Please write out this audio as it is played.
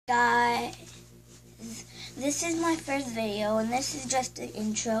guys, this is my first video and this is just the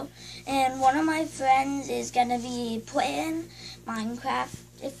intro, and one of my friends is gonna be playing Minecraft.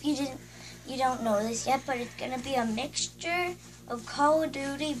 If you don't know this yet, but it's gonna be a mixture of Call of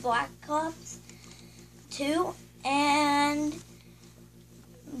Duty Black Ops 2 and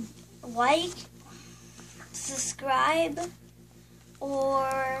like, subscribe,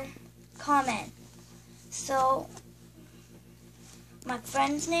 or comment. So my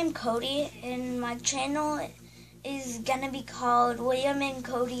friend's named Cody, and my channel is gonna be called William and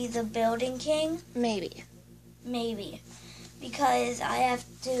Cody the Building King. Maybe. Because I have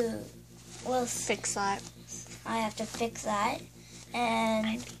to, fix that. I have to fix that.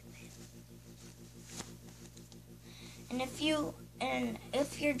 And if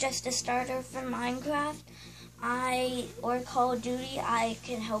you're just a starter for Minecraft, or Call of Duty, I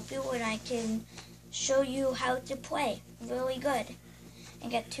can help you and I can show you how to play really good and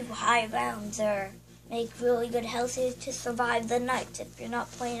get to high rounds or make really good houses to survive the night if you're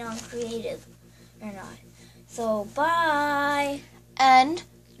not playing on creative or not. So bye. And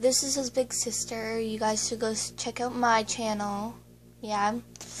this is his big sister. You guys should go check out my channel. Yeah,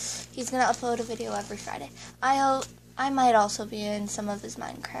 he's gonna upload a video every Friday. I might also be in some of his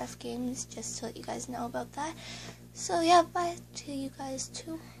Minecraft games, just to let you guys know about that. So yeah, bye to you guys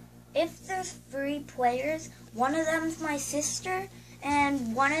too. If there's 3 players, one of them's my sister,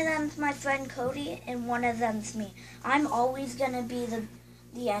 and one of them's my friend Cody, and one of them's me. I'm always gonna be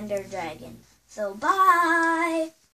the Ender Dragon. So bye!